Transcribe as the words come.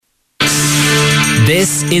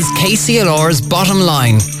This is KCLR's Bottom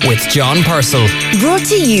Line with John Purcell. Brought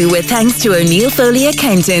to you with thanks to O'Neill Foley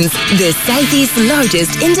Accountants, the Southeast's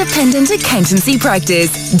largest independent accountancy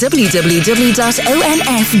practice. www.onf.ie.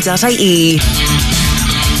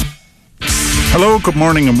 Hello, good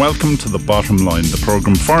morning and welcome to The Bottom Line, the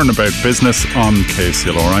programme for and about business on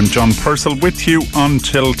KCLR. I'm John Purcell with you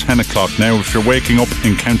until 10 o'clock. Now, if you're waking up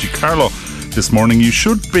in County Carlow this morning, you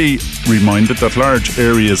should be reminded that large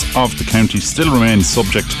areas of the county still remain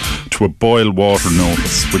subject to a boil water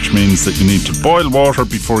notice, which means that you need to boil water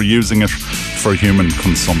before using it for human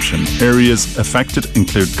consumption. Areas affected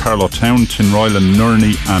include Carlow Town, Tinroyland,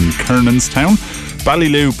 Nurney and Kernanstown,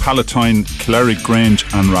 Ballyloo, Palatine, Killerick Grange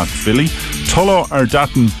and Rathvilly, Tullow,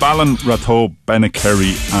 Ardatton, Ballin, Rathoe,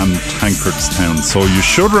 Bennekerry and Tankerstown. So you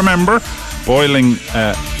should remember, boiling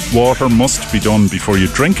water must be done before you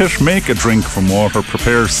drink it. Make a drink from water,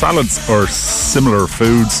 prepare salads or similar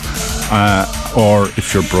foods, or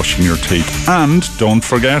if you're brushing your teeth. And don't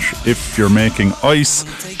forget, if you're making ice,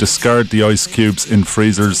 discard the ice cubes in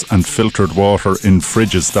freezers and filtered water in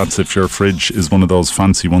fridges. That's if your fridge is one of those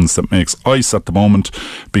fancy ones that makes ice at the moment,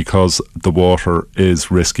 because the water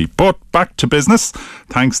is risky. But back to business.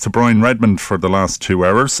 Thanks to Brian Redmond for the last 2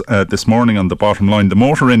 hours. This morning on The Bottom Line, the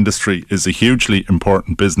motor industry is a hugely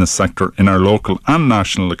important business sector in our local and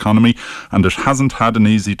national economy, and it hasn't had an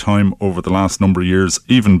easy time over the last number of years,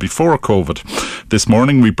 even before COVID. This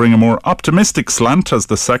morning we bring a more optimistic slant as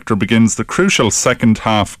the sector begins the crucial second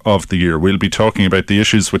half of the year. We'll be talking about the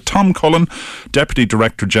issues with Tom Cullen, Deputy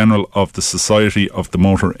Director General of the Society of the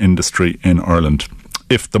Motor Industry in Ireland.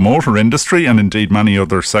 If the motor industry, and indeed many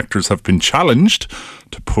other sectors, have been challenged,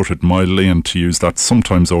 to put it mildly and to use that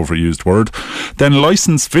sometimes overused word, then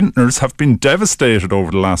licensed vintners have been devastated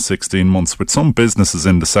over the last 16 months, with some businesses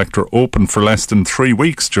in the sector open for less than 3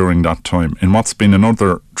 weeks during that time, in what's been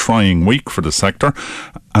another trying week for the sector,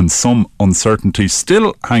 and some uncertainty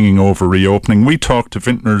still hanging over reopening. We talked to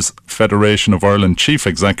Vintners Federation of Ireland Chief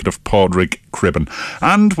Executive Padraig Cribben,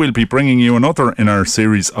 and we'll be bringing you another in our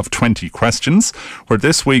series of 20 questions, where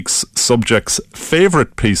this week's subject's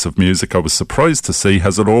favourite piece of music, I was surprised to see,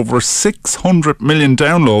 has had over 600 million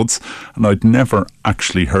downloads, and I'd never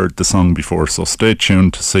actually heard the song before. So stay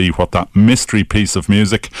tuned to see what that mystery piece of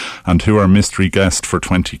music and who our mystery guest for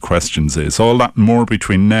 20 questions is. All that and more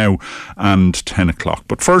between now and 10 o'clock.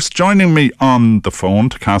 But first, joining me on the phone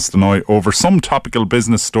to cast an eye over some topical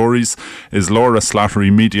business stories is Laura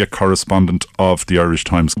Slattery, media correspondent of the Irish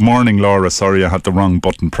Times. Good morning, Laura. Sorry I had the wrong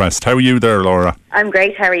button pressed. How are you there, Laura? I'm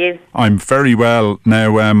great. How are you? I'm very well.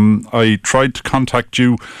 Now, I tried to contact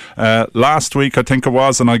you last week, I think it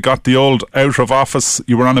was, and I got the old out of office.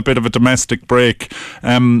 You were on a bit of a domestic break.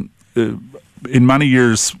 In many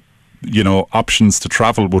years, you know, options to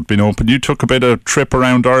travel would have been open. You took a bit of a trip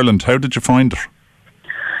around Ireland. How did you find it?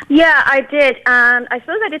 Yeah, I did, and I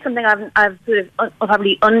suppose I did something I've sort of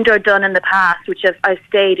probably underdone in the past, which I've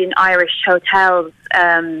stayed in Irish hotels.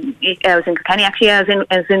 I was in Kilkenny, actually. I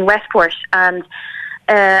was in Westport, and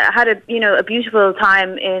I had a beautiful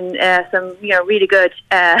time in some really good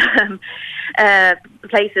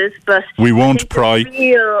places. But we won't pry.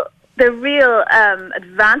 The real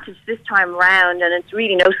advantage this time round, and it's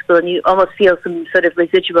really noticeable, and you almost feel some sort of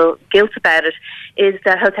residual guilt about it, is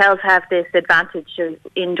that hotels have this advantage of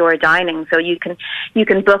indoor dining. So you can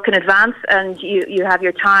book in advance, and you have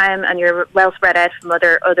your time, and you're well spread out from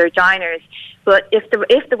other diners. But if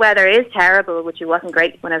the weather is terrible, which it wasn't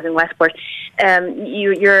great when I was in Westport,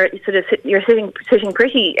 you're sitting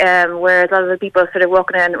pretty, whereas a lot of the people are sort of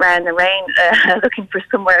walking around the rain, looking for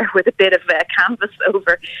somewhere with a bit of canvas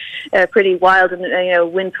over a pretty wild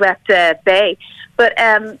and windswept bay. But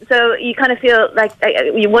so you kind of feel like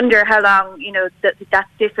you wonder how long that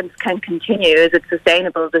difference can continue. Is it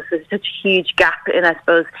sustainable? This is such a huge gap in, I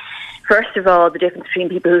suppose, first of all, the difference between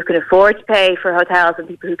people who can afford to pay for hotels and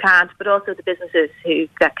people who can't, but also the businesses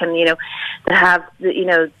that can, that have,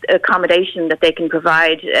 accommodation that they can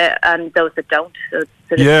provide, and those that don't.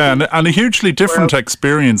 So yeah, and a hugely different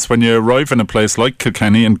experience when you arrive in a place like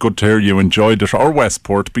Kilkenny, and good to hear you enjoyed it, or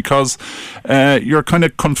Westport, because you're kind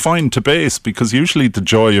of confined to base, because usually the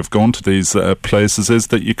joy of going to these places is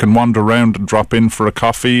that you can wander around and drop in for a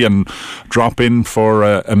coffee and drop in for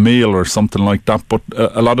a meal or something like that, but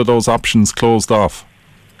a lot of those options closed off.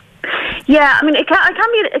 Yeah, I mean, it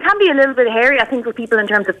can be a little bit hairy, I think, for people in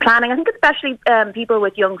terms of planning. I think especially people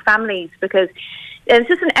with young families, because it's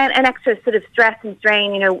just an extra sort of stress and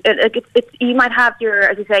strain. You might have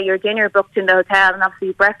your dinner booked in the hotel, and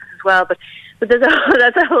obviously breakfast as well, but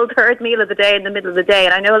that's a whole third meal of the day in the middle of the day.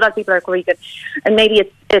 And I know a lot of people are Greek, and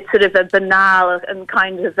maybe it's sort of a banal and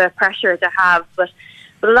kind of a pressure to have, but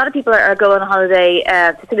but a lot of people are going on holiday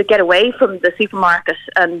to sort of get away from the supermarket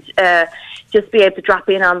and just be able to drop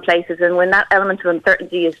in on places. And when that element of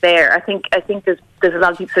uncertainty is there, I think there's a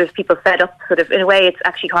lot of people fed up. Sort of in a way, it's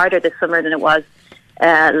actually harder this summer than it was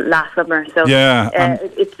last summer. So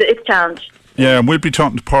it's challenged. Yeah, and we'll be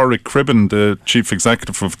talking to Pádraig Cribben, the Chief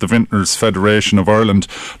Executive of the Vintners Federation of Ireland.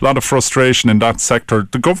 A lot of frustration in that sector.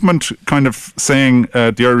 The government kind of saying,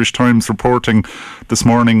 the Irish Times reporting this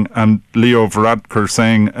morning, and Leo Varadkar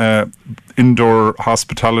saying indoor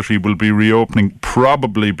hospitality will be reopening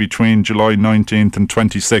probably between July 19th and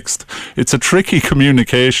 26th. It's a tricky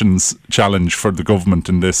communications challenge for the government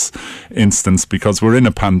in this instance because we're in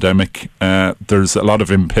a pandemic. There's a lot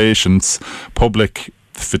of impatience, public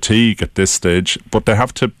fatigue at this stage, but they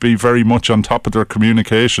have to be very much on top of their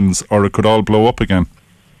communications or it could all blow up again.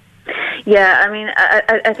 Yeah, I mean,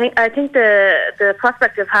 I think the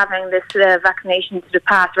prospect of having this vaccination to the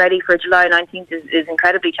pass ready for July 19th is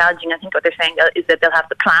incredibly challenging. I think what they're saying is that they'll have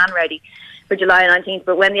the plan ready for July 19th,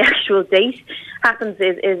 but when the actual date happens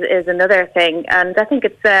is another thing. And I think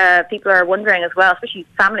it's people are wondering as well, especially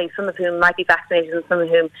families, some of whom might be vaccinated and some of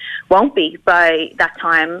whom won't be by that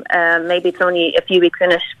time. Maybe it's only a few weeks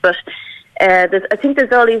in it, but I think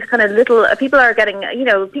there's all these kind of little people are getting,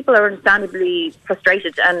 people are understandably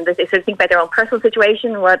frustrated and they sort of think about their own personal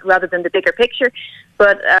situation rather than the bigger picture.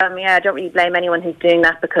 But I don't really blame anyone who's doing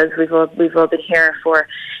that because we've all been here for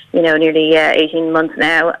nearly 18 months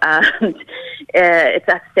now, and it's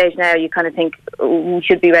at the stage now you kind of think we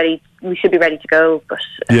should be ready to go. But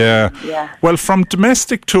yeah. Well, from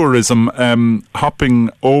domestic tourism, hopping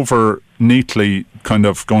over neatly, kind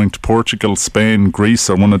of going to Portugal, Spain, Greece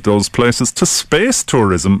or one of those places, to space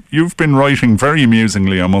tourism. You've been writing very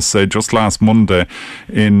amusingly, I must say, just last Monday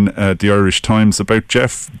in the Irish Times about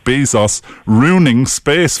Jeff Bezos ruining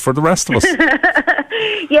space for the rest of us.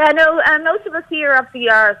 Yeah, no, most of us here obviously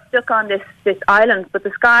are stuck on this island, but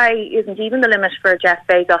the sky isn't even the limit for Jeff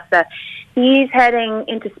Bezos. He's heading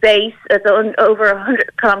into space at over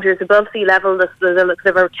 100 kilometres above sea level.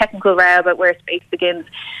 There's a technical row about where space begins.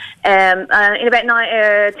 In about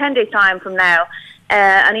 10 days' time from now.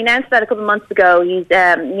 And he announced that a couple of months ago. He's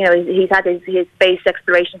had his space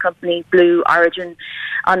exploration company, Blue Origin,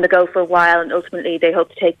 on the go for a while, and ultimately they hope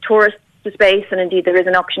to take tourists to space. And indeed, there is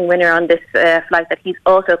an auction winner on this flight that he's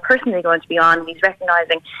also personally going to be on. He's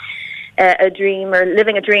recognising a dream, or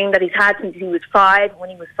living a dream that he's had since he was 5.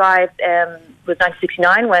 When he was 5 was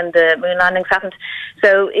 1969 when the moon landings happened.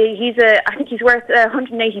 So I think he's worth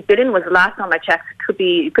 180 billion was the last time I checked.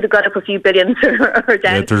 Could have gone up a few billions or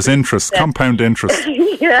down. Yeah, there's interest, compound interest.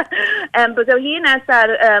 Yeah, but so he announced that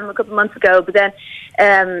a couple of months ago. But then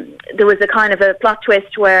there was a kind of a plot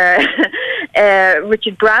twist where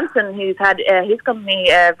Richard Branson, who's had his company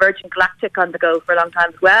Virgin Galactic on the go for a long time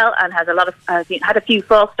as well, and has had a few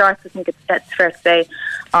false starts. I think it's fair to say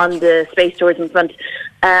on the space tourism front.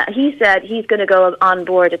 He said he's going to go on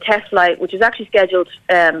board a test flight, which is actually scheduled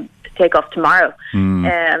to take off tomorrow,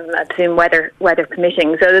 I assume weather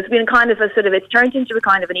permitting. So there's been kind of it's turned into a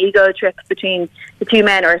kind of an ego trip between the two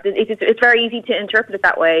men, or it's very easy to interpret it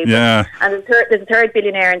that way. Yeah. And there's a third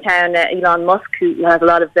billionaire in town, Elon Musk, who has a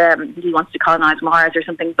lot of, he wants to colonise Mars or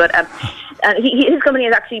something, but and his company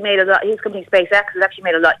has actually made his company SpaceX has actually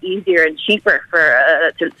made it a lot easier and cheaper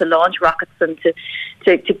for to launch rockets and to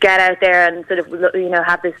get out there and sort of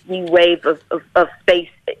have this new wave of space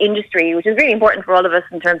industry, which is really important for all of us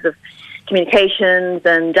in terms of communications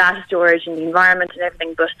and data storage and the environment and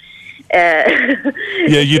everything. But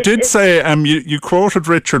yeah, you did say you quoted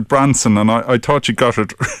Richard Branson, and I thought you got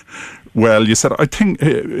it. Well, you said, I think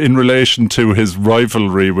in relation to his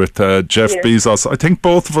rivalry with Jeff Bezos, I think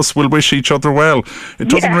both of us will wish each other well. It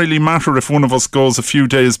doesn't really matter if one of us goes a few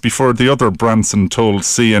days before the other, Branson told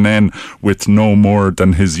CNN with no more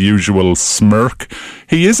than his usual smirk.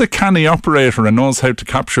 He is a canny operator and knows how to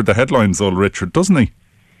capture the headlines, old Richard, doesn't he?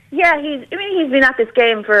 Yeah, he's been at this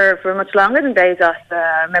game for much longer than Bezos.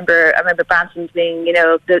 I remember Branson being,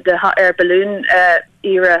 the hot air balloon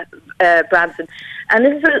era Branson. And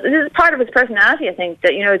this is part of his personality, I think,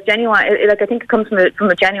 that, it's genuine. I think it comes from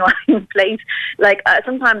a genuine place.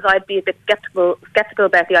 Sometimes I'd be a bit skeptical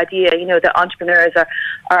about the idea, that entrepreneurs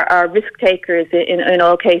are risk takers in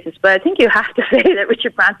all cases. But I think you have to say that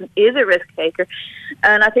Richard Branson is a risk taker.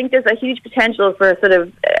 And I think there's a huge potential for sort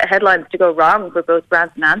of headlines to go wrong for both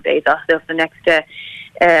Branson and Bezos over the next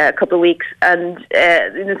couple of weeks. And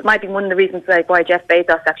this might be one of the reasons why Jeff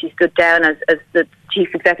Bezos actually stood down as the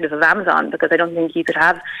chief executive of Amazon, because I don't think you could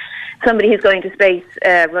have somebody who's going to space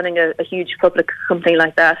running a huge public company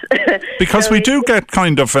like that. Because so we do get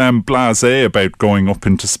kind of blasé about going up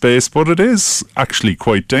into space, but it is actually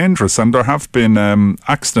quite dangerous, and there have been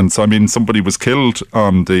accidents. I mean, somebody was killed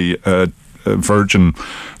on the Virgin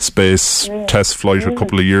space test flight a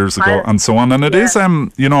couple of years ago, and so on. And it is, I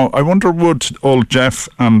wonder, would old Jeff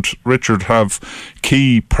and Richard have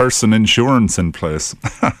key person insurance in place?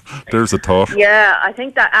 There's a thought. Yeah, I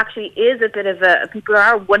think that actually is a bit of a... People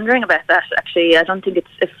are wondering about that, actually. I don't think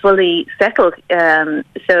it's fully settled.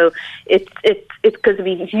 So it's because of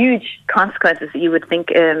these huge consequences that you would think,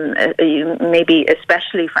 maybe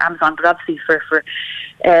especially for Amazon, but obviously for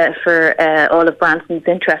all of Branson's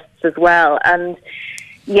interests as well. And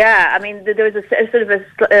yeah, I mean, there was a sort of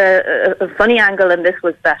a funny angle in this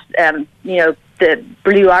was that, the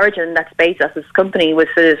Blue Origin, that's Bezos' company, was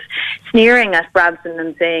sort of sneering at Branson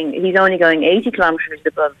and saying he's only going 80 kilometres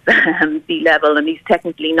above sea level, and he's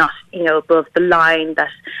technically not, above the line that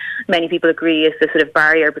many people agree is the sort of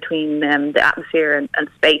barrier between the atmosphere and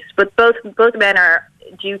space. But both men are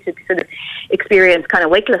due to sort of experience kind of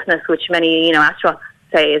weightlessness, which many, astronauts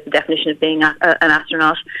say is the definition of being an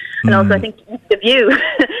astronaut. And also I think the view,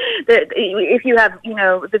 if you have,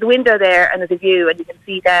 there's a window there and there's a view and you can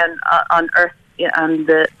see down on Earth on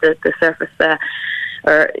the surface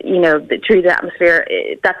or, through the atmosphere,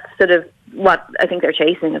 that's sort of what I think they're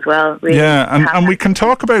chasing as well. Really. Yeah, and we can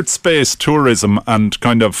talk about space tourism and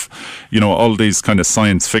kind of, all these kind of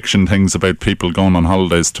science fiction things about people going on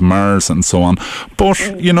holidays to Mars and so on. But,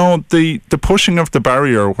 the pushing of the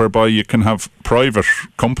barrier whereby you can have private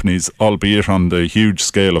companies, albeit on the huge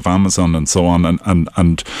scale of Amazon and so on, and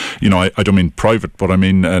I don't mean private, but I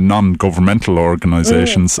mean non-governmental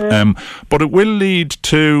organisations. But it will lead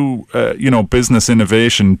to, business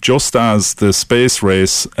innovation, just as the space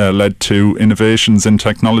race led to innovations in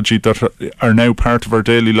technology that are now part of our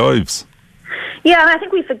daily lives. Yeah, and I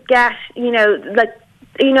think we forget,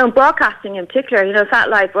 broadcasting in particular,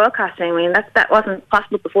 satellite broadcasting, I mean, that wasn't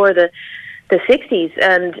possible before the 60s,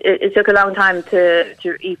 and it took a long time to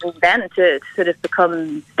even then to sort of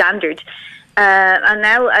become standard. And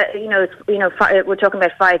now, we're talking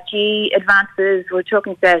about 5G advances. We're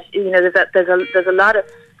talking about, there's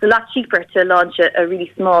a lot cheaper to launch a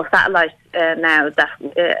really small satellite now that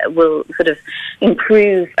will sort of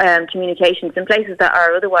improve communications in places that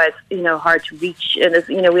are otherwise, hard to reach. And as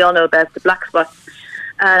we all know about the black spots.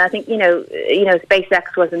 And I think,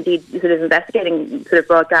 SpaceX was indeed sort of investigating sort of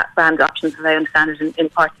broadband options, as I understand it, in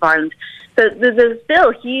parts of Ireland. So there's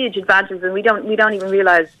still huge advances, and we don't even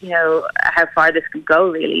realise, how far this can go,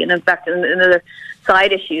 really. And in fact, another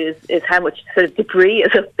side issue is how much sort of debris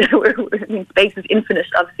is up there. I mean, space is infinite,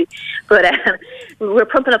 obviously, but we're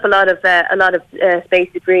pumping up a lot of space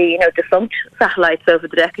debris, defunct satellites over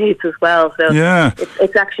the decades as well. So yeah,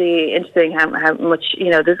 it's actually interesting how much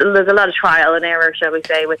there's a lot of trial and error, shall we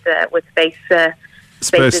say, with space.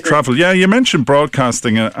 Space travel. Yeah, you mentioned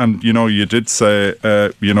broadcasting, and you did say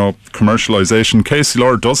commercialisation.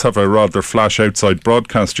 KCLR does have a rather flash outside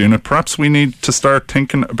broadcast unit. Perhaps we need to start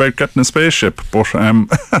thinking about getting a spaceship, but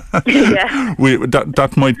yeah.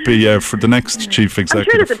 that might be for the next chief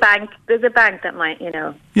executive. I'm sure there's a bank that might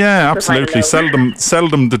Yeah, absolutely. Sell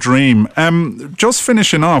them the dream. Just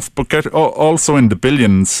finishing off, but get also in the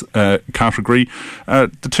billions category.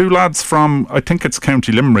 The two lads from, I think it's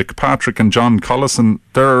County Limerick, Patrick and John Collison.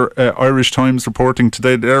 They're Irish Times reporting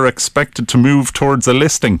today they're expected to move towards a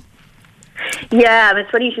listing. Yeah, I mean,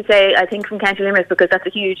 it's funny you should say, I think, from County Limerick, because that's a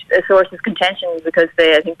huge source of contention, because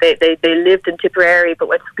I think they lived in Tipperary but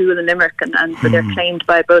went to school in Limerick, and so they're claimed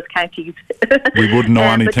by both counties. We wouldn't know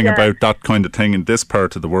anything about that kind of thing in this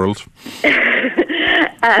part of the world.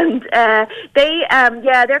 And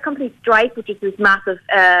their company Stripe, which is this massive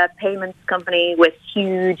payments company with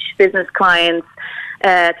huge business clients,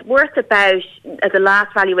 it's worth about, as a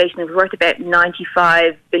last valuation, it was worth about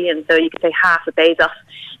 95 billion, so you could say half of Bezos.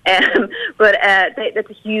 But that's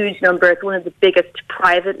a huge number. It's one of the biggest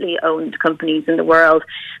privately owned companies in the world.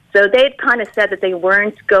 So they'd kind of said that they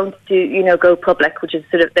weren't going to go public, which is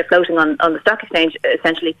sort of, they're floating on the stock exchange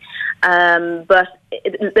essentially. But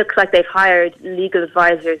it looks like they've hired legal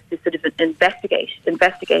advisors to sort of investigate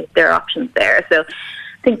their options there. So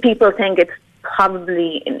I think people think it's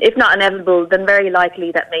probably, if not inevitable, then very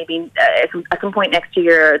likely that maybe at some point next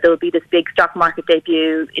year there will be this big stock market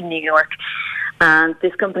debut in New York, and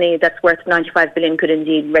this company that's worth 95 billion could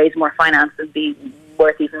indeed raise more finance and be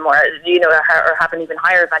worth even more, or have an even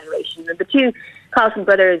higher valuation. And the two Carlson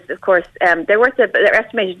brothers, of course, they're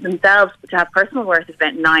estimated themselves to have personal worth of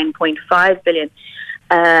about 9.5 billion.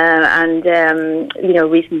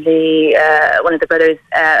 Recently one of the brothers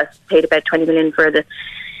paid about 20 million for the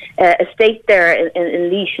estate there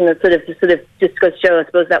in Laois, and it sort of just goes to show, I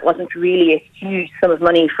suppose, that wasn't really a huge sum of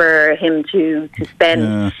money for him to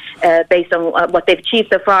spend based on what they've achieved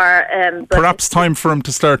so far. Perhaps time for him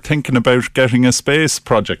to start thinking about getting a space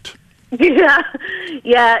project. Yeah,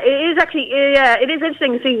 it is actually. Yeah, it is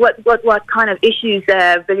interesting to see what kind of issues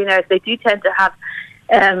billionaires they do tend to have.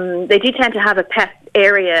 They do tend to have a pet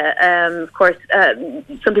area. Of course,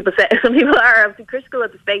 some people are obviously critical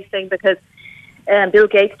of the space thing because Bill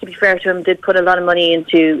Gates, to be fair to him, did put a lot of money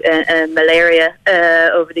into malaria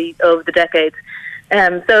over the decades.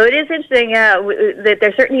 So it is interesting.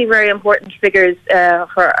 They're certainly very important figures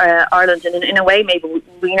for Ireland, and in a way, maybe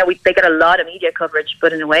they get a lot of media coverage,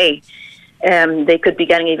 but in a way, they could be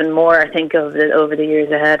getting even more, I think, over the years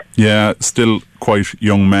ahead. Yeah, still quite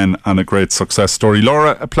young men and a great success story.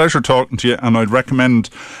 Laura, a pleasure talking to you, and I'd recommend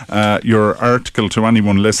your article to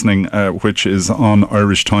anyone listening, which is on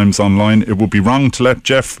Irish Times Online. It would be wrong to let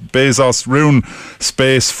Jeff Bezos ruin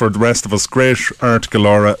space for the rest of us. Great article,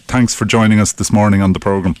 Laura. Thanks for joining us this morning on the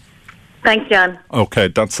programme. Thanks, John. OK,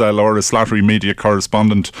 that's Laura Slattery, media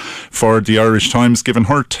correspondent for the Irish Times, giving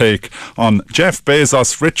her take on Jeff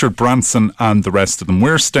Bezos, Richard Branson and the rest of them.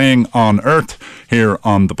 We're staying on Earth here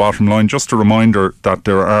on The Bottom Line. Just a reminder that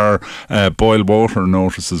there are boil water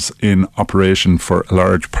notices in operation for a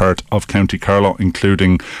large part of County Carlow,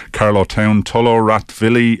 including Carlow Town, Tullow,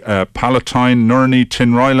 Rathvilly, Palatine, Nurney,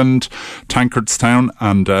 Tinryland, Tankardstown,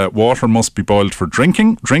 and water must be boiled for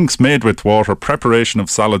drinking, drinks made with water, preparation of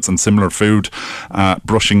salads and similar food,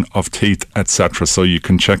 brushing of teeth, etc. So you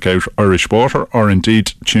can check out Irish Water or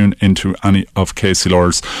indeed tune into any of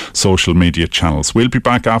KCLR's social media channels. We'll be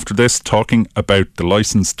back after this talking about the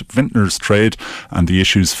licensed vintners trade and the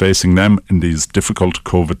issues facing them in these difficult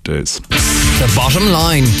COVID days. The Bottom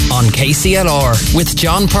Line on KCLR with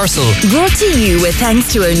John Purcell. Brought to you with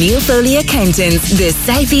thanks to O'Neill Foley Accountants, the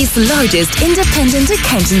Southeast's largest independent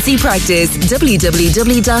accountancy practice. www.onf.ie.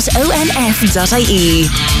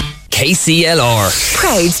 KCLR.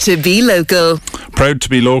 Proud to be local. Proud to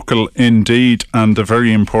be local indeed, and a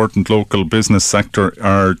very important local business sector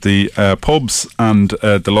are the pubs and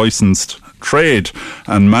the licensed trade,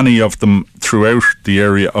 and many of them throughout the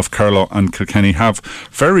area of Carlow and Kilkenny have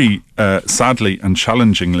very sadly and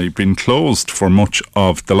challengingly been closed for much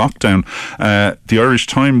of the lockdown. The Irish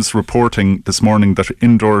Times reporting this morning that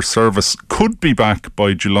indoor service could be back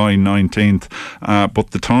by July 19th, but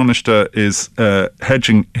the Taoiseach is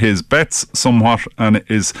hedging his bets somewhat and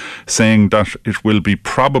is saying that it will be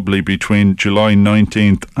probably between July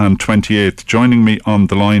 19th and 28th. Joining me on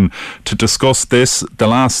the line to discuss this, the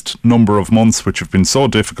last number of months which have been so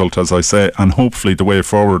difficult, as I say, and hopefully the way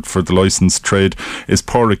forward for the licensed trade, is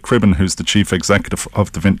Pádraig Cribben, who's the Chief Executive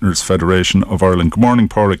of the Vintners Federation of Ireland. Good morning,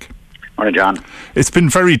 Pádraig. Morning, John. It's been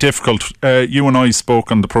very difficult. You and I spoke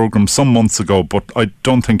on the programme some months ago, but I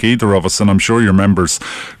don't think either of us, and I'm sure your members,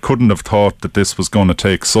 couldn't have thought that this was going to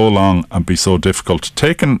take so long and be so difficult,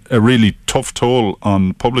 taking a really tough toll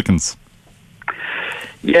on publicans.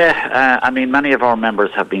 Yeah, I mean, many of our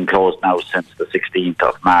members have been closed now since the 16th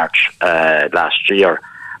of March last year.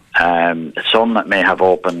 Some may have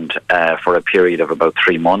opened for a period of about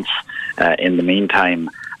 3 months in the meantime,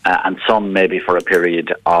 and some maybe for a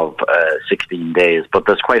period of 16 days. But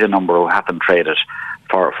there's quite a number who haven't traded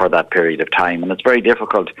for that period of time. And it's very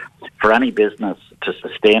difficult for any business to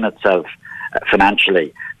sustain itself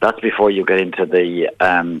financially. That's before you get into the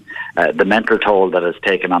mental toll that is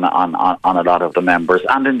taken on a lot of the members,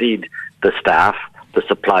 and indeed the staff, the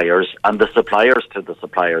suppliers, and the suppliers to the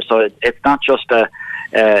suppliers. So it's not just the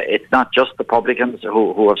publicans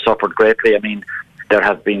who have suffered greatly. I mean, there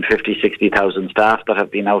have been 60,000 staff that have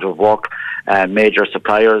been out of work. Major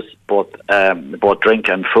suppliers, both drink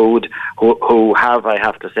and food, who have, I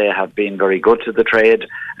have to say, have been very good to the trade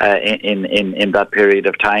in that period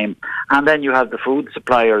of time. And then you have the food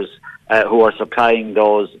suppliers who are supplying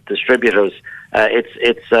those distributors.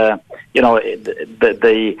 The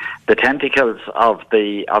tentacles of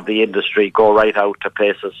the industry go right out to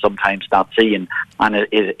places sometimes not seen, and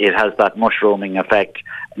it has that mushrooming effect,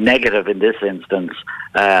 negative in this instance,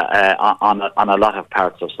 on a lot of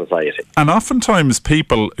parts of society. And oftentimes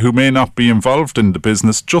people who may not be involved in the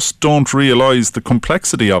business just don't realise the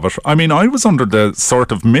complexity of it. I mean, I was under the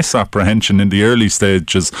sort of misapprehension in the early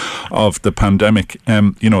stages of the pandemic,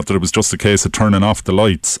 that it was just a case of turning off the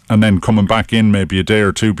lights and then coming back in maybe a day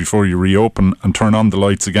or two before you reopen and turn on the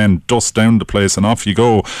lights again, dust down the place and off you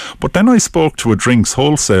go. But then I spoke to a drinks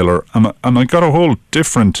wholesaler and I got a whole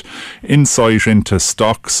different insight into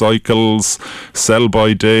stock cycles,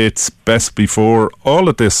 sell-by dates, best before, all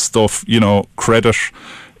of this stuff, credit.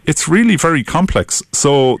 it's really very complex.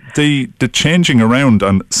 So the changing around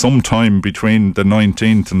and sometime between the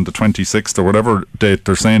 19th and the 26th or whatever date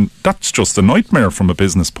they're saying, that's just a nightmare from a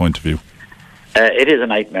business point of view. It is a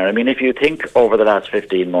nightmare. I mean, if you think over the last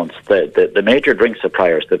 15 months, the major drink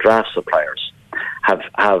suppliers, the draft suppliers,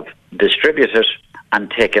 have distributed and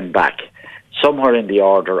taken back somewhere in the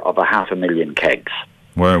order of 500,000 kegs.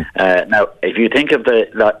 Wow. Now, if you think of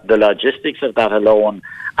the logistics of that alone,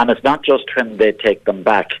 and it's not just when they take them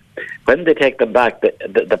back. When they take them back,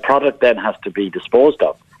 the product then has to be disposed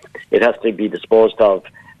of. It has to be disposed of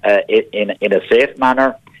in a safe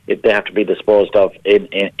manner. They have to be disposed of in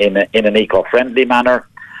an eco-friendly manner.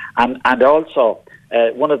 And also,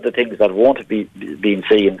 one of the things that won't be being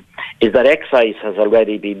seen is that excise has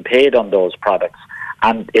already been paid on those products.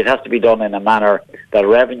 And it has to be done in a manner that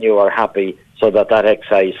revenue are happy so that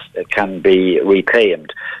excise can be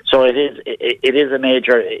reclaimed. So it is a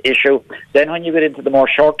major issue. Then when you get into the more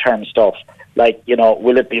short-term stuff, like,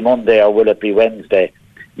 will it be Monday or will it be Wednesday,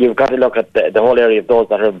 you've got to look at the whole area of those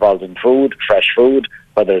that are involved in food, fresh food,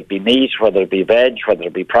 whether it be meat, whether it be veg, whether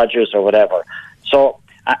it be produce or whatever. So,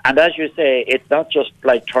 and as you say, it's not just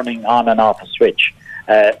like turning on and off a switch.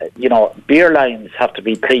 Beer lines have to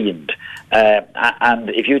be cleaned. And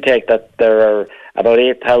if you take that, there are about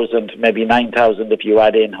 8,000, maybe 9,000 if you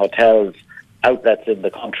add in hotels, outlets in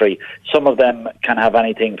the country. Some of them can have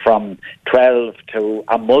anything from 12 to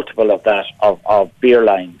a multiple of that of beer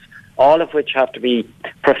lines, all of which have to be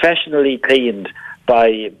professionally cleaned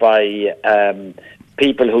by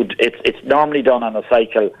people who it's normally done on a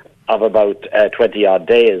cycle of about 20 odd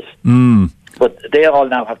days. But they all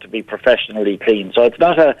now have to be professionally cleaned. So it's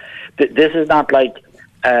not this is not like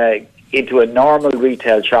into a normal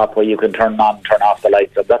retail shop where you can turn on and turn off the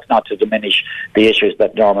lights. And that's not to diminish the issues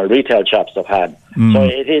that normal retail shops have had. So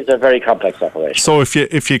it is a very complex operation. So if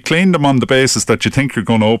you clean them on the basis that you think you're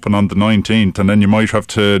going to open on the 19th, and then you might have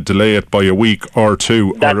to delay it by a week or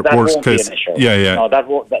two, that worst won't case, be an issue. Yeah. No, that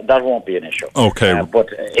won't be an issue. Okay, but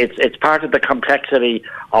it's part of the complexity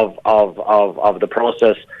of the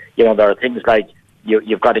process. There are things like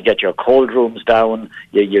you've got to get your cold rooms down.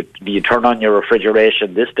 You turn on your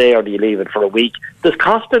refrigeration this day, or do you leave it for a week? There's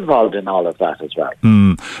cost involved in all of that as well.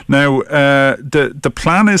 Now, the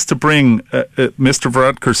plan is to bring, Mr.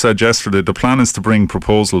 Varadkar said yesterday, the plan is to bring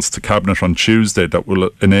proposals to Cabinet on Tuesday that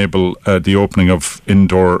will enable the opening of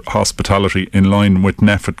indoor hospitality in line with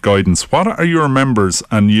NEFIT guidance. What are your members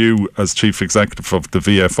and you as Chief Executive of the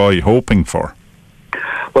VFI hoping for?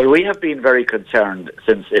 Well, we have been very concerned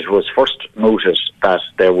since it was first mooted that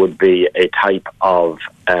there would be a type of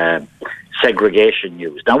segregation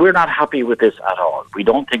used. Now, we're not happy with this at all. We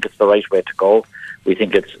don't think it's the right way to go. We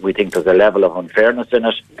think there's a level of unfairness in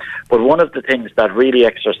it. But one of the things that really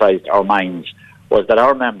exercised our minds was that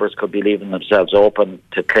our members could be leaving themselves open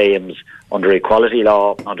to claims under equality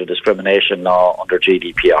law, under discrimination law, under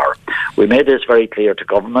GDPR. We made this very clear to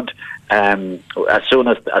government as soon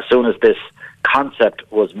as this concept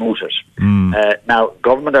was mooted. Now,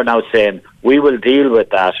 government are now saying we will deal with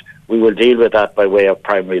that. We will deal with that by way of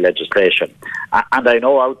primary legislation. And I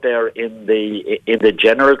know out there in the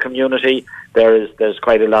general community there's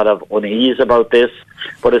quite a lot of unease about this.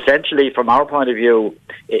 But essentially, from our point of view,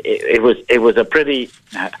 it was a pretty,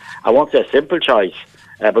 I won't say a simple choice,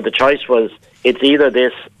 but the choice was it's either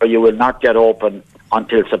this or you will not get open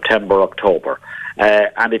until September, October.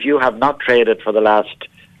 And if you have not traded for the last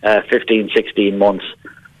 15, 16 months,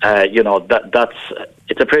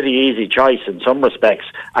 it's a pretty easy choice in some respects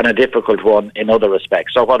and a difficult one in other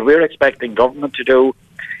respects. So what we're expecting government to do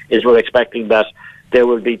is we're expecting that there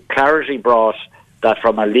will be clarity brought that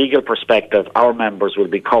from a legal perspective our members will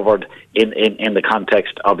be covered in the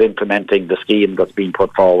context of implementing the scheme that's been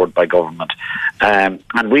put forward by government. And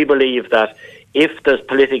we believe that if the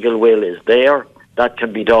political will is there, that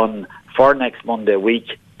can be done for next Monday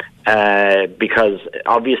week. Because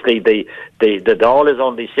obviously the Dáil is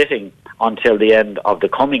only sitting until the end of the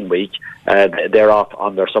coming week. They're off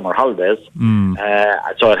on their summer holidays,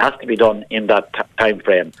 so it has to be done in that time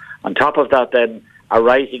frame. On top of that, then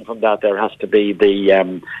arising from that, there has to be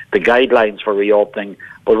the guidelines for reopening.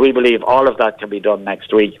 But we believe all of that can be done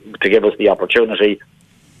next week to give us the opportunity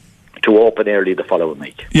to open early the following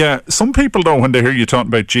week. Yeah, some people though, when they hear you talking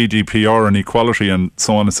about GDPR and equality and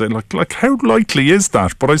so on, and say like how likely is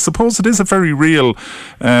that? But I suppose it is a very real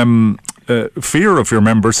fear of your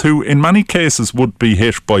members who in many cases would be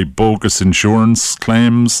hit by bogus insurance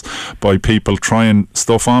claims, by people trying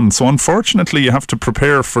stuff on. So unfortunately you have to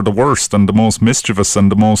prepare for the worst and the most mischievous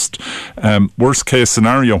and the most worst case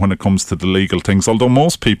scenario when it comes to the legal things, although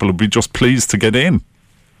most people would be just pleased to get in.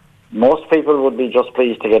 Most people would be just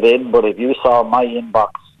pleased to get in, but if you saw my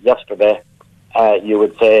inbox yesterday, you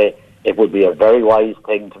would say it would be a very wise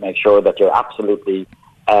thing to make sure that you're absolutely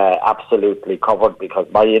covered, because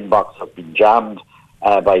my inbox has been jammed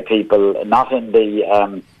by people, not in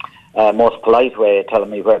the most polite way, telling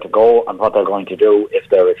me where to go and what they're going to do if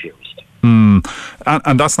they're refused.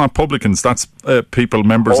 And that's not publicans, that's people,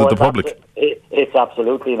 members of the public. It's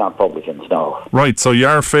absolutely not publicans, no. Right, so you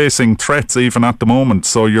are facing threats even at the moment,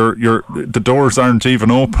 so the doors aren't even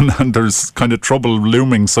open and there's kind of trouble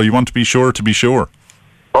looming, so you want to be sure to be sure.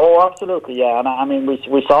 Oh, absolutely, yeah. And I mean,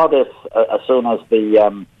 we saw this as soon as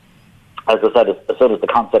as I said, as soon as the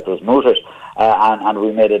concept was mooted, and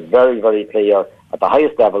we made it very, very clear at the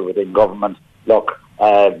highest level within government, look,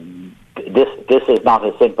 this is not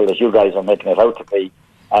as simple as you guys are making it out to be.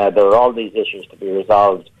 There are all these issues to be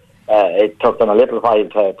resolved. It took them a little while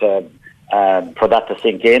for that to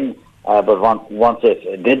sink in, but once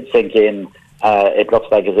it did sink in, it looks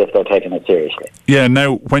like as if they're taking it seriously. Yeah,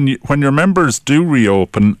 now, when your members do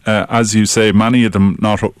reopen, as you say, many of them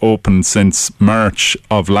not open since March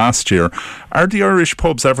of last year, are the Irish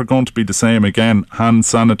pubs ever going to be the same again? Hand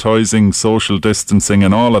sanitising, social distancing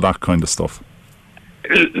and all of that kind of stuff?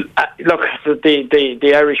 Look,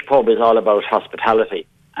 the Irish pub is all about hospitality.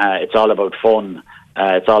 It's all about fun.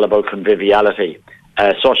 It's all about conviviality.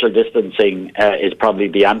 Social distancing is probably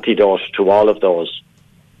the antidote to all of those.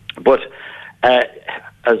 But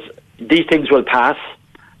as these things will pass,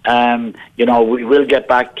 we will get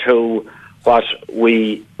back to what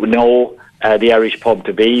we know the Irish pub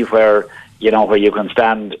to be, where you can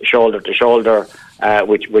stand shoulder to shoulder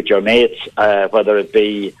with your mates, whether it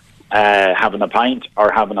be having a pint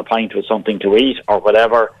or having a pint with something to eat or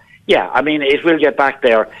whatever. Yeah, I mean, it will get back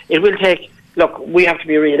there. It will take. Look, we have to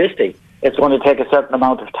be realistic. It's going to take a certain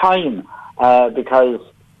amount of time because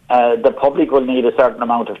the public will need a certain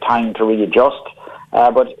amount of time to readjust.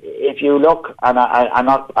 But if you look, and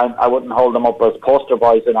I wouldn't hold them up as poster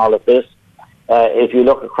boys in all of this. If you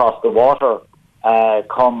look across the water,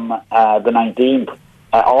 come the 19th,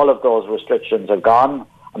 all of those restrictions are gone.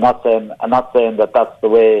 I'm not saying that that's the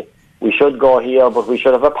way we should go here, but we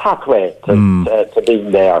should have a pathway to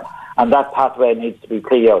being there, and that pathway needs to be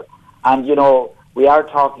clear. And we are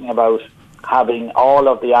talking about having all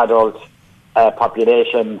of the adult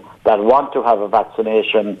population that want to have a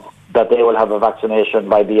vaccination, that they will have a vaccination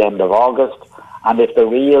by the end of August. And if the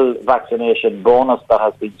real vaccination bonus that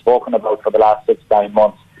has been spoken about for the last 6-9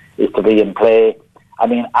 months is to be in play, I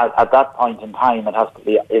mean, at that point in time,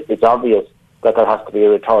 it's obvious that there has to be a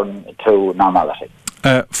return to normality.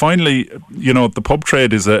 Finally, the pub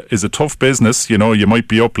trade is a tough business. You might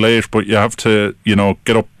be up late, but you have to,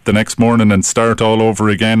 get up the next morning and start all over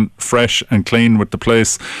again, fresh and clean, with the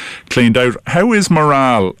place cleaned out. How is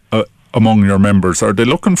morale among your members? Are they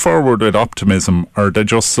looking forward with optimism, or are they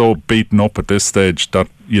just so beaten up at this stage that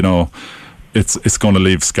it's going to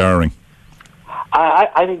leave scarring?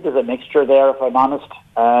 I think there's a mixture there, if I'm honest.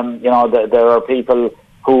 There are people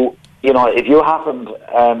who, if you haven't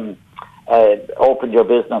opened your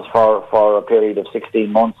business for a period of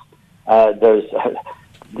 16 months, there's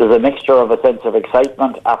a mixture of a sense of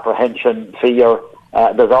excitement, apprehension, fear.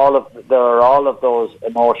 There are all of those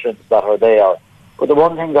emotions that are there. But the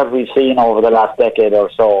one thing that we've seen over the last decade or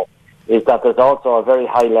so is that there's also a very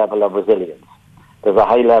high level of resilience. There's a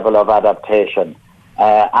high level of adaptation.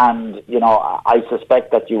 And I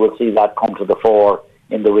suspect that you will see that come to the fore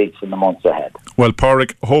in the weeks and the months ahead. Well,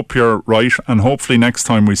 Pádraig, hope you're right, and hopefully next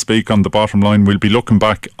time we speak on The Bottom Line, we'll be looking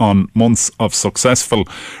back on months of successful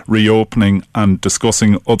reopening and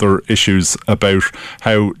discussing other issues about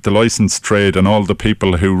how the licensed trade and all the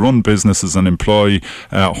people who run businesses and employ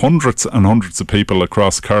hundreds and hundreds of people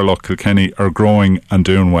across Carlow, Kilkenny are growing and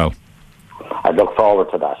doing well. I look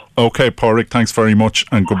forward to that. OK, Pádraig, thanks very much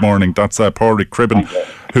and good morning. That's Pádraig Cribben,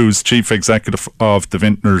 who's Chief Executive of the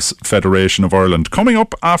Vintners Federation of Ireland. Coming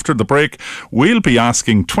up after the break, we'll be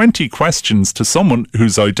asking 20 questions to someone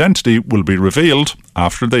whose identity will be revealed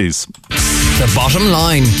after these. The Bottom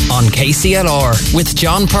Line on KCLR with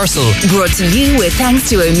John Purcell. Brought to you with thanks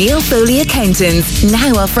to O'Neill Foley Accountants,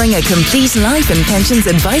 now offering a complete life and pensions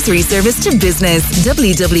advisory service to business.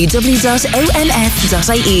 www.onf.ie.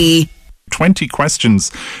 20 questions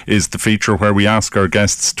is the feature where we ask our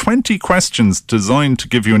guests 20 questions designed to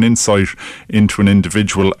give you an insight into an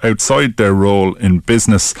individual outside their role in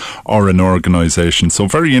business or an organisation. So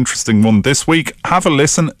very interesting one this week. Have a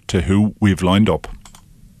listen to who we've lined up.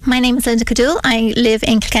 My name is Linda Cadoul. I live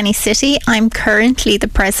in Kilkenny City. I'm currently the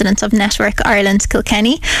president of Network Ireland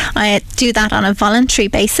Kilkenny. I do that on a voluntary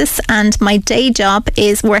basis, and my day job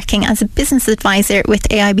is working as a business advisor with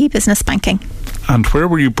AIB Business Banking. And where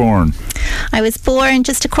were you born? I was born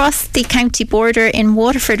just across the county border in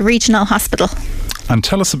Waterford Regional Hospital. And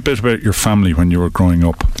tell us a bit about your family when you were growing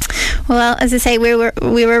up. Well, as I say, we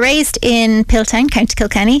were raised in Piltown, County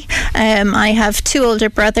Kilkenny. I have 2 older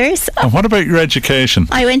brothers. And what about your education?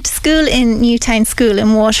 I went to school in Newtown School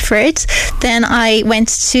in Waterford. Then I went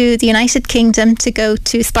to the United Kingdom to go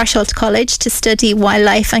to Sparsholt College to study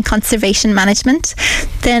wildlife and conservation management.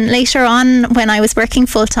 Then later on, when I was working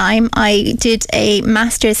full-time, I did a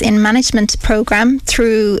Masters in Management programme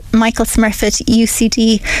through Michael Smurfit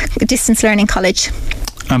UCD Distance Learning College.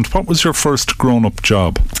 And what was your first grown-up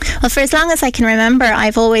job? Well, for as long as I can remember,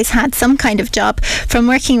 I've always had some kind of job, from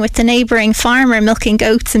working with the neighbouring farmer milking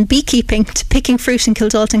goats and beekeeping to picking fruit in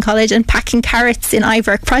Kildalton College and packing carrots in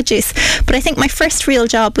Ivork Produce. But I think my first real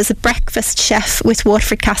job was a breakfast chef with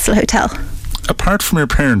Waterford Castle Hotel. Apart from your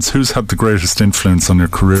parents, who's had the greatest influence on your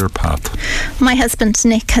career path? My husband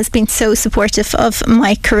Nick has been so supportive of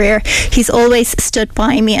my career. He's always stood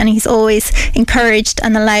by me and he's always encouraged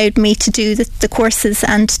and allowed me to do the courses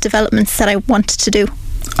and developments that I wanted to do.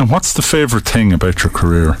 And what's the favourite thing about your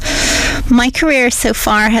career? My career so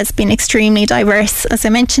far has been extremely diverse. As I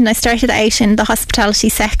mentioned, I started out in the hospitality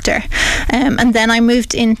sector, and then I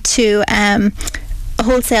moved into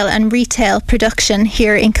wholesale and retail production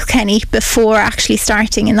here in Kilkenny before actually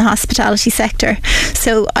starting in the hospitality sector.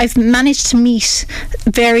 So I've managed to meet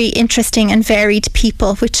very interesting and varied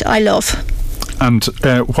people, which I love. And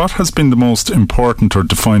what has been the most important or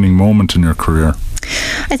defining moment in your career?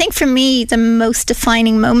 I think for me, the most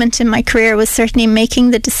defining moment in my career was certainly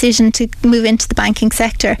making the decision to move into the banking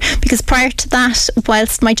sector, because prior to that,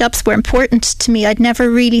 whilst my jobs were important to me, I'd never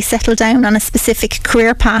really settled down on a specific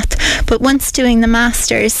career path. But once doing the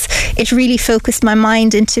Masters, it really focused my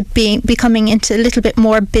mind into becoming into a little bit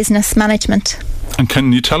more business management. And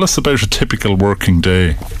can you tell us about a typical working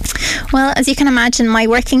day? Well, as you can imagine, my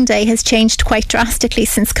working day has changed quite drastically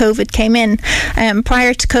since COVID came in.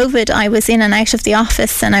 Prior to COVID, I was in and out of the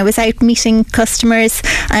office and I was out meeting customers,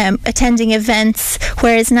 attending events,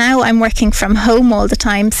 whereas now I'm working from home all the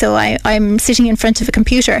time, so I'm sitting in front of a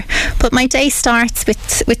computer. But my day starts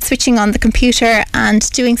with switching on the computer and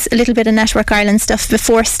doing a little bit of Network Ireland stuff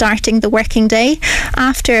before starting the working day.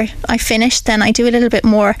 After I finish, then I do a little bit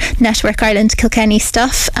more Network Ireland Kilkenny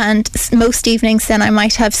stuff, and most evenings then I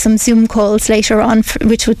might have some Zoom calls later on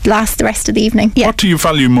which would last the rest of the evening. What do you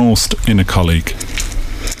value most in a colleague?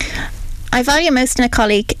 I value most in a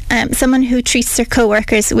colleague someone who treats their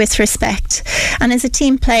co-workers with respect and is a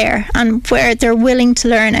team player, and where they're willing to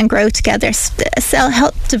learn and grow together,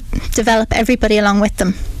 help to develop everybody along with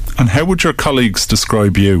them. And how would your colleagues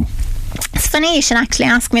describe you? It's funny you should actually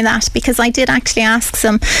ask me that, because I did actually ask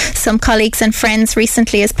some colleagues and friends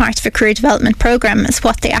recently as part of a career development programme as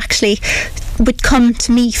what they actually would come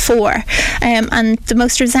to me for, and the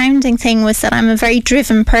most resounding thing was that I'm a very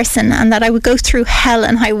driven person and that I would go through hell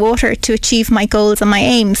and high water to achieve my goals and my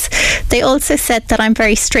aims. They also said that I'm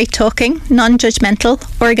very straight talking,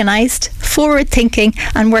 non-judgmental, organised, forward thinking,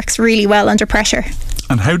 and works really well under pressure.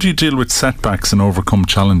 And how do you deal with setbacks and overcome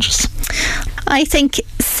challenges? I think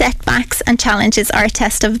setbacks and challenges are a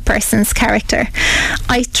test of a person's character.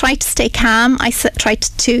 I try to stay calm. I try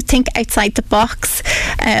to think outside the box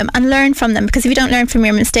and learn from them, because if you don't learn from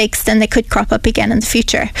your mistakes, then they could crop up again in the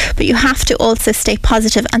future. But you have to also stay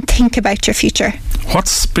positive and think about your future.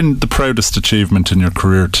 What's been the proudest achievement in your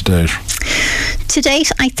career to date? To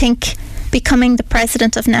date, I think becoming the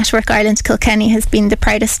president of Network Ireland Kilkenny has been the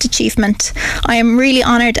proudest achievement. I am really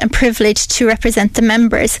honoured and privileged to represent the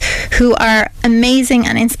members, who are amazing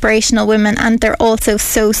and inspirational women, and they're also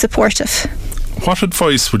so supportive. What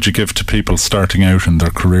advice would you give to people starting out in their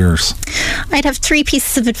careers? I'd have 3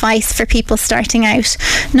 pieces of advice for people starting out.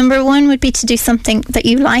 Number 1 would be to do something that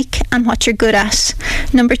you like and what you're good at.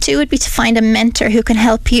 Number 2 would be to find a mentor who can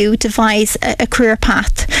help you devise a career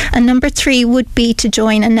path. And number 3 would be to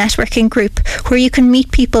join a networking group where you can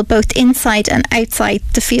meet people both inside and outside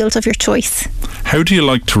the field of your choice. How do you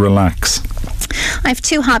like to relax? I have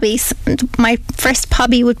 2 hobbies. My first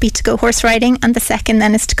hobby would be to go horse riding, and the second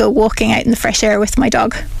then is to go walking out in the fresh air with my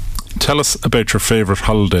dog. Tell us about your favourite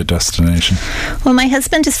holiday destination. Well, my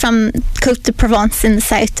husband is from Côte de Provence in the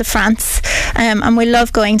south of France, and we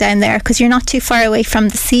love going down there because you're not too far away from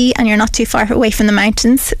the sea and you're not too far away from the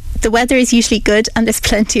mountains. The weather is usually good and there's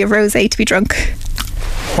plenty of rosé to be drunk.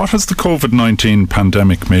 What has the COVID-19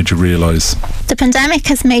 pandemic made you realise? The pandemic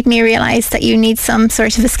has made me realise that you need some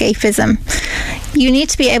sort of escapism. You need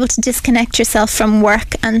to be able to disconnect yourself from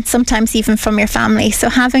work and sometimes even from your family. So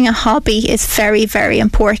having a hobby is very, very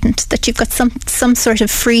important, that you've got some sort of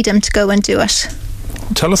freedom to go and do it.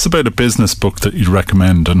 Tell us about a business book that you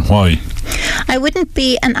recommend and why. I wouldn't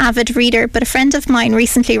be an avid reader, but a friend of mine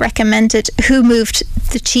recently recommended Who Moved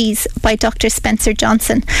the Cheese by Dr. Spencer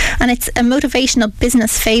Johnson, and it's a motivational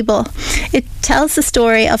business fable. It tells the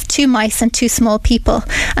story of two mice and two small people,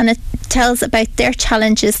 and it tells about their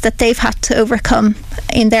challenges that they've had to overcome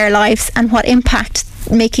in their lives and what impact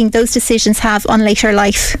making those decisions have on later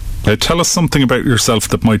life. Tell us something about yourself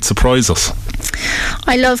that might surprise us.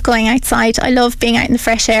 I love going outside. I love being out in the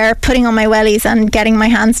fresh air, putting on my wellies and getting my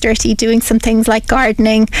hands dirty, doing some things like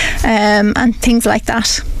gardening and things like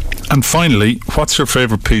that. And finally, what's your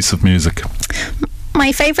favourite piece of music?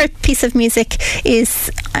 My favourite piece of music is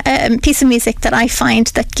a piece of music that I find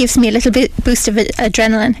that gives me a little bit boost of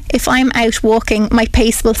adrenaline. If I'm out walking, my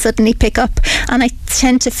pace will suddenly pick up and I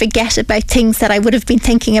tend to forget about things that I would have been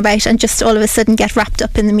thinking about and just all of a sudden get wrapped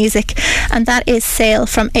up in the music. And that is Sail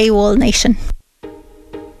from AWOL Nation.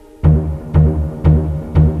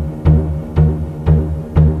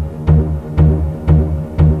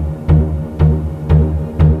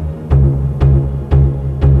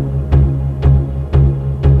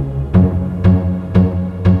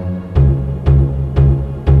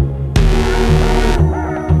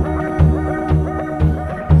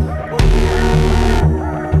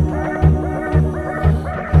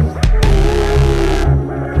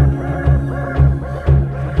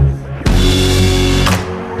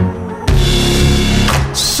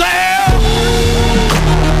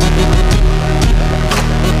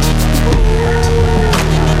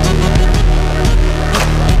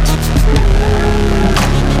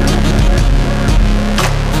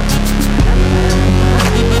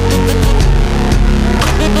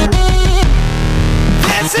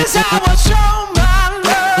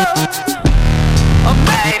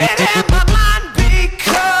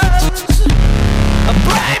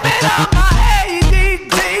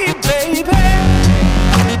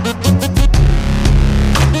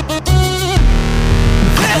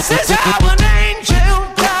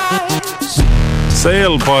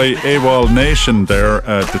 Sail by AWOL Nation there,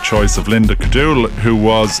 the choice of Linda Cadoul, who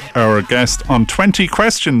was our guest on 20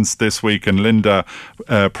 Questions this week. And Linda,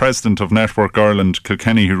 President of Network Ireland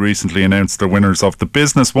Kilkenny, who recently announced the winners of the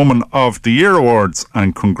Businesswoman of the Year Awards.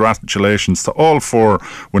 And congratulations to all four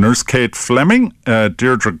winners: Kate Fleming,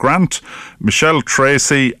 Deirdre Grant, Michelle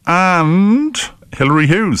Tracy and Hilary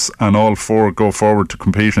Hughes, and all four go forward to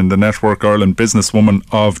compete in the Network Ireland Businesswoman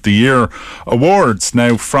of the Year Awards.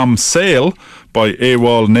 Now, from Sail by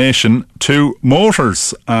AWOL Nation to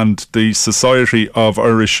Motors, and the Society of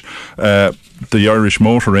the Irish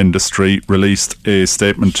Motor Industry released a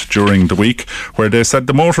statement during the week where they said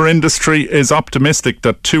the motor industry is optimistic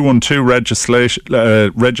that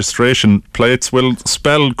 212 registration plates will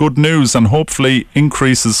spell good news and hopefully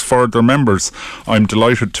increases for their members. I'm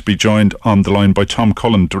delighted to be joined on the line by Tom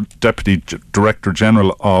Cullen, Deputy Director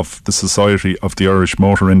General of the Society of the Irish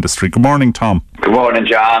Motor Industry. Good morning, Tom. Good morning,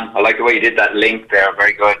 John. I like the way you did that link there.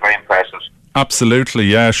 Very good, very impressive. Absolutely,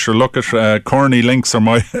 yeah. Sure, look at corny links are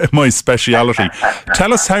my speciality.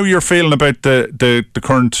 Tell us how you're feeling about the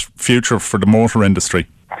current future for the motor industry.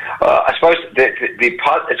 I suppose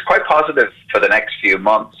it's quite positive for the next few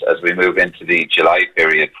months as we move into the July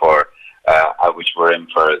period for which we're in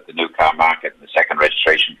for the new car market and the second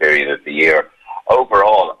registration period of the year.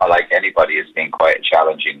 Overall, like anybody, it's been quite a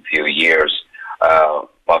challenging few years.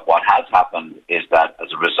 But what has happened is that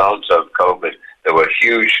as a result of COVID, there were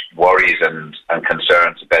huge worries and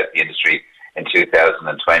concerns about the industry in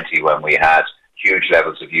 2020 when we had huge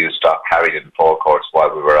levels of used stock carried in forecourts while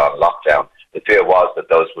we were on lockdown. The fear was that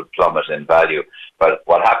those would plummet in value. But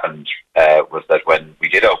what happened was that when we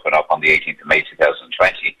did open up on the 18th of May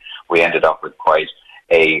 2020, we ended up with quite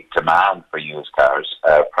a demand for used cars,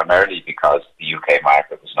 primarily because the UK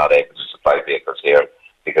market was not able to supply vehicles here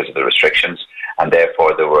because of the restrictions, and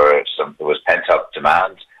therefore there was pent-up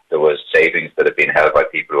demand. There was savings that had been held by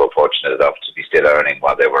people who were fortunate enough to be still earning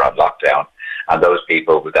while they were on lockdown. And those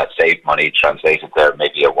people with that saved money translated their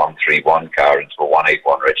maybe a 131 car into a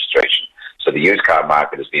 181 registration. So the used car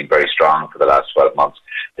market has been very strong for the last 12 months.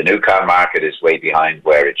 The new car market is way behind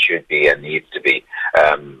where it should be and needs to be.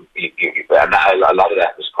 And a lot of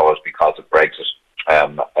that was caused because of Brexit.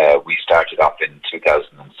 We started off in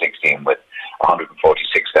 2016 with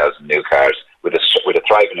 146,000 new cars. With a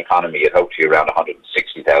thriving economy, it hoped to be around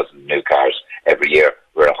 160,000 new cars every year.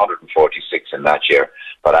 We're 146 in that year.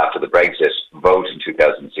 But after the Brexit vote in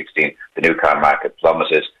 2016, the new car market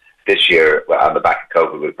plummeted. This year, on the back of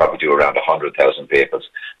COVID, we'll probably do around 100,000 vehicles.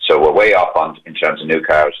 So we're way up in terms of new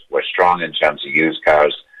cars. We're strong in terms of used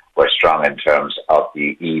cars. We're strong in terms of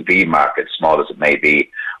the EV market, small as it may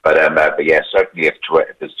be. But yeah, certainly if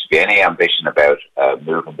there's to be any ambition about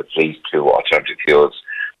moving the fleet to alternative fuels,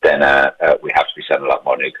 then we have to be selling a lot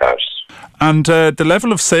more new cars. And the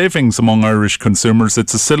level of savings among Irish consumers,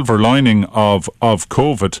 it's a silver lining of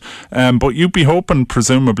COVID. But you'd be hoping,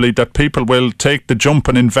 presumably, that people will take the jump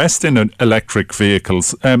and invest in electric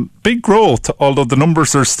vehicles. Big growth, although the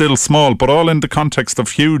numbers are still small, but all in the context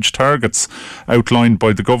of huge targets outlined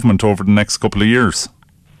by the government over the next couple of years.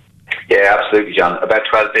 Yeah, absolutely, John. About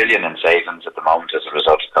 12 billion in savings at the moment as a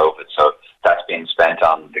result of COVID. So that's being spent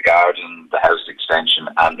on the garden, the house extension,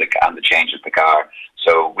 and the change of the car.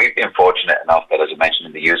 So we've been fortunate enough that, as I mentioned,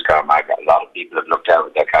 in the used car market, a lot of people have looked out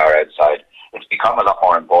with their car outside. It's become a lot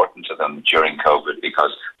more important to them during COVID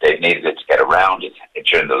because they've needed it to get around.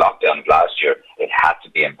 During the lockdown of last year, it had to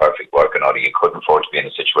be in perfect working order. You couldn't afford to be in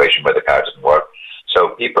a situation where the car didn't work. So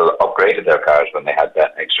people upgraded their cars when they had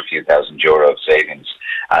that extra few €1,000 of savings.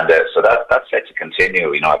 And so that's set to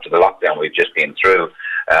continue. After the lockdown we've just been through,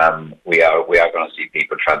 we are going to see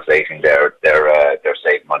people translating their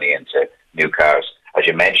saved money into new cars. As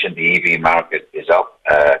you mentioned, the EV market is up.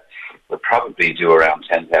 We'll probably do around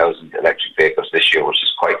 10,000 electric vehicles this year, which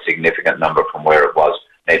is quite a significant number from where it was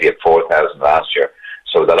maybe at 4,000 last year.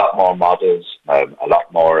 So with a lot more models, a lot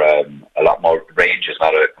more range is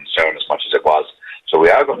not a concern as much as it was. So we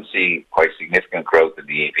are going to see quite significant growth in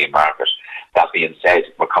the EV market. That being said,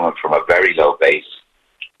 we're coming from a very low base.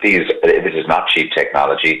 This is not cheap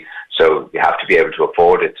technology, so you have to be able to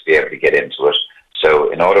afford it to be able to get into it. So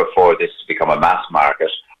in order for this to become a mass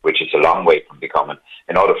market, which is a long way from becoming,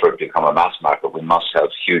 in order for it to become a mass market, we must have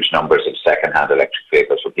huge numbers of second-hand electric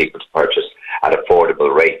vehicles for people to purchase at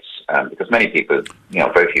affordable rates. Because many people,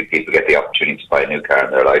 very few people get the opportunity to buy a new car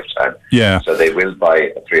in their lifetime. Yeah. So they will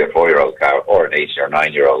buy a 3 or 4 year old car or an 8 or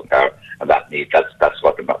 9 year old car, and that's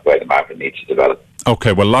what the way the market needs to develop.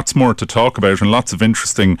 Okay, well, lots more to talk about and lots of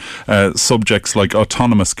interesting subjects like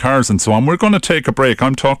autonomous cars and so on. We're going to take a break.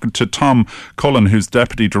 I'm talking to Tom Cullen, who's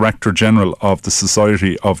Deputy Director General of the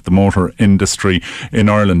Society of the Motor Industry in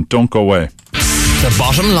Ireland. Don't go away. The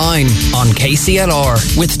Bottom Line on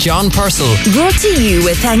KCLR with John Purcell. Brought to you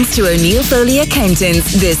with thanks to O'Neill Foley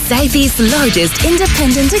Accountants, the Southeast's largest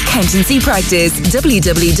independent accountancy practice.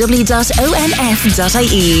 www.onf.ie.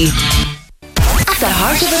 At the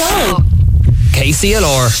heart of it all.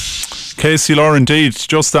 KCLR indeed,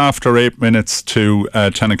 just after 8 minutes to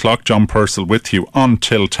 10 o'clock. John Purcell with you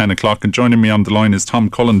until 10 o'clock. And joining me on the line is Tom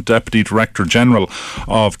Cullen, Deputy Director General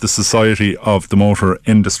of the Society of the Motor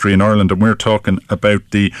Industry in Ireland. And we're talking about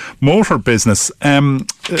the motor business.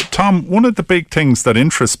 Tom, one of the big things that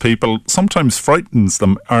interests people, sometimes frightens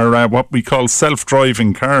them, are what we call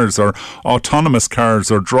self-driving cars or autonomous cars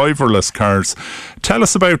or driverless cars. Tell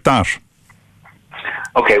us about that.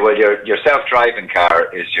 Okay, well, your self-driving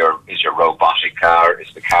car is your robotic car.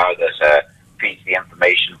 It's the car that feeds the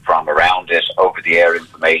information from around it, over-the-air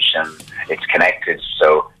information. It's connected,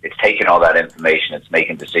 so it's taking all that information. It's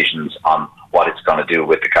making decisions on what it's going to do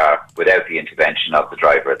with the car without the intervention of the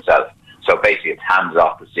driver itself. So basically, it's hands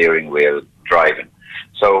off the steering wheel driving.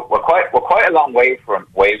 So we're quite a long way from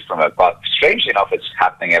it, but strangely enough, it's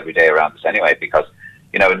happening every day around us anyway, because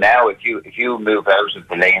now if you move out of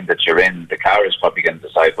the lane that you're in, the car is probably going to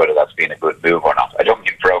decide whether that's been a good move or not. I don't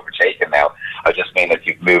mean for overtaken now. I just mean that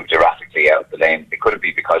you've moved erratically out of the lane. It couldn't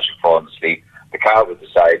be because you've fallen asleep. The car will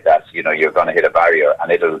decide that, you're going to hit a barrier,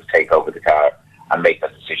 and it'll take over the car and make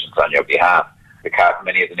those decisions on your behalf.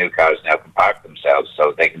 Many of the new cars now can park themselves,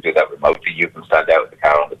 so they can do that remotely. You can stand out with the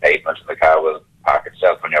car on the pavement, and the car will park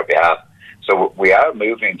itself on your behalf. So we are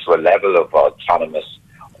moving to a level of autonomous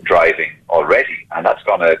driving already, and that's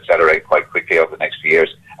going to accelerate quite quickly over the next few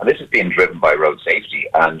years. And this is being driven by road safety.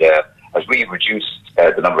 And as we reduce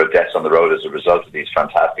the number of deaths on the road as a result of these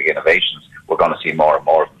fantastic innovations, we're going to see more and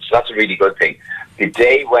more of them. So that's a really good thing. The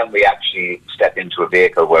day when we actually step into a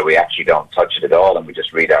vehicle where we actually don't touch it at all and we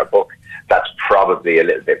just read our book, that's probably a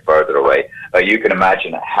little bit further away. You can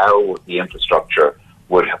imagine how the infrastructure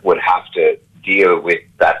would have to deal with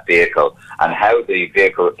that vehicle, and how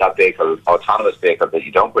that autonomous vehicle that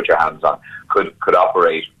you don't put your hands on could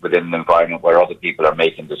operate within an environment where other people are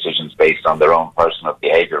making decisions based on their own personal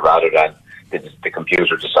behaviour rather than the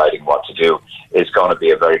computer deciding what to do, is going to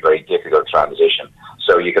be a very, very difficult transition.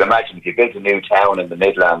 So you can imagine if you built a new town in the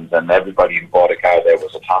Midlands and everybody who bought a car there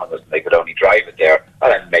was autonomous and they could only drive it there,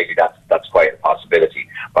 well, then maybe that's quite a possibility.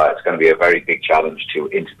 But it's going to be a very big challenge to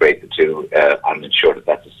integrate the two and ensure that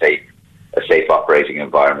that's a safe operating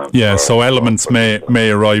environment. Yeah, so elements may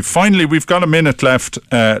arrive. Finally, we've got a minute left,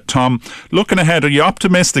 Tom. Looking ahead, are you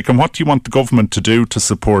optimistic, and what do you want the government to do to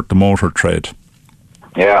support the motor trade?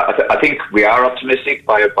 Yeah, I think we are optimistic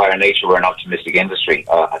by our nature. We're an optimistic industry.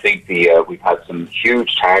 I think we've had some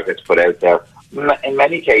huge targets put out there, in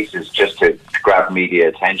many cases just to grab media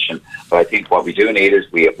attention. But I think what we do need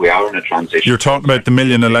is we are in a transition. You're talking about the 1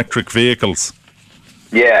 million electric vehicles.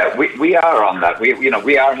 Yeah, we are on that.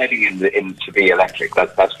 We are heading in to be electric.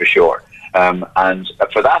 That's for sure. And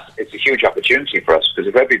for that, it's a huge opportunity for us, because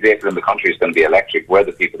if every vehicle in the country is going to be electric, we're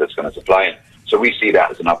the people that's going to supply it. So we see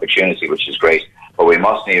that as an opportunity, which is great. But we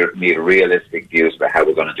must need realistic views about how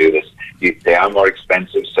we're going to do this. They are more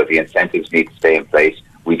expensive, so the incentives need to stay in place.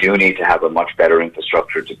 We do need to have a much better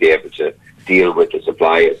infrastructure to be able to deal with the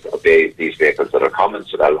supply of these vehicles that are coming.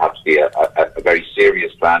 So that'll have to be a very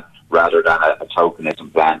serious plan rather than a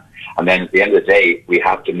tokenism plan. And then at the end of the day, we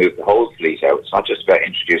have to move the whole fleet out. It's not just about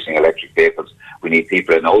introducing electric vehicles. We need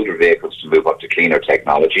people in older vehicles to move up to cleaner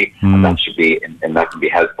technology, and that should be, and that can be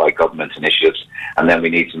helped by government initiatives. And then we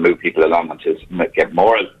need to move people along until get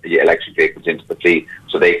more electric vehicles into the fleet,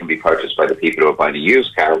 so they can be purchased by the people who are buying a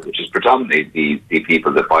used car, which is predominantly the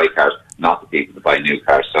people that buy cars, not the people that buy new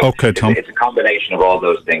cars. So okay, Tom. It's a combination of all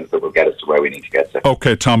those things that will get us to where we need to get to.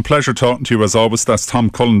 Okay, Tom, pleasure talking to you as always. That's Tom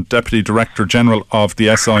Cullen, Deputy Director General of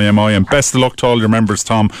the SIMI, and best of luck to all your members,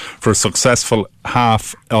 Tom, for a successful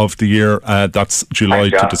half of the year. That's July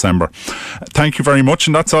to December. Thank you very much,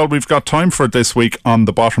 and that's all we've got time for this week on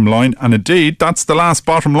The Bottom Line. And indeed, that's the last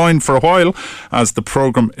Bottom Line for a while, as the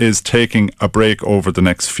programme is taking a break over the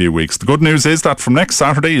next few weeks. The good news is that from next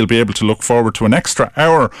Saturday, you'll be able to look forward to an extra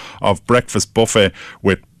hour of breakfast buffet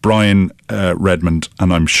with Brian Redmond,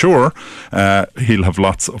 and I'm sure he'll have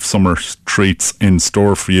lots of summer treats in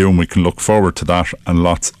store for you, and we can look forward to that, and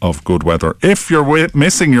lots of good weather. If you're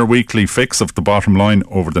missing your weekly fix of The Bottom Line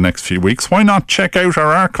over the next few weeks, why not check out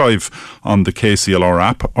our archive on the KCLR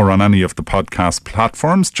app or on any of the podcast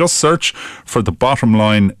platforms? Just search for The Bottom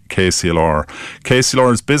Line KCLR.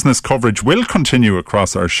 KCLR's business coverage will continue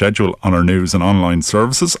across our schedule on our news and online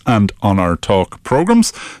services and on our talk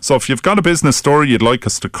programmes. So if you've got a business story you'd like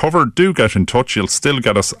us to cover, do get in touch. You'll still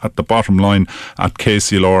get us at The Bottom Line at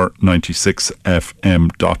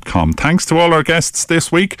KCLR96fm.com. Thanks to all our guests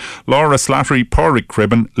this week: Laura Slattery, Pádraig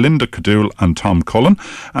Cribben, Linda Cadoul and Tom Cullen,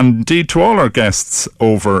 and indeed to all our guests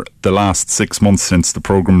over the last 6 months since the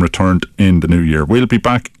programme returned in the new year. We'll be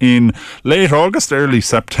back in late August, early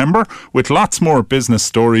September, with lots more business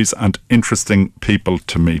stories and interesting people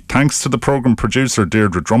to meet. Thanks to the programme producer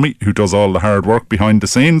Deirdre Drummy, who does all the hard work behind the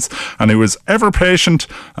scenes and who is ever patient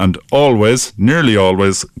and always, nearly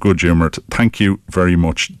always, good humoured. Thank you very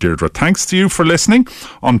much, Deirdre. Thanks to you for listening.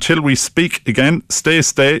 Until we speak again, stay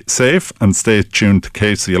safe and stay tuned to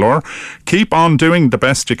KCLR. Keep on doing the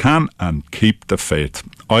best you can and keep the faith.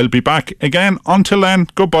 I'll be back again. Until then,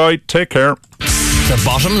 goodbye. Take care. The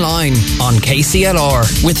Bottom Line on KCLR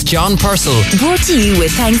with John Purcell. Brought to you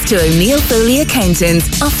with thanks to O'Neill Foley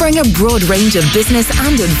Accountants, offering a broad range of business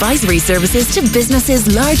and advisory services to businesses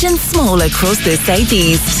large and small across the South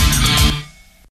East.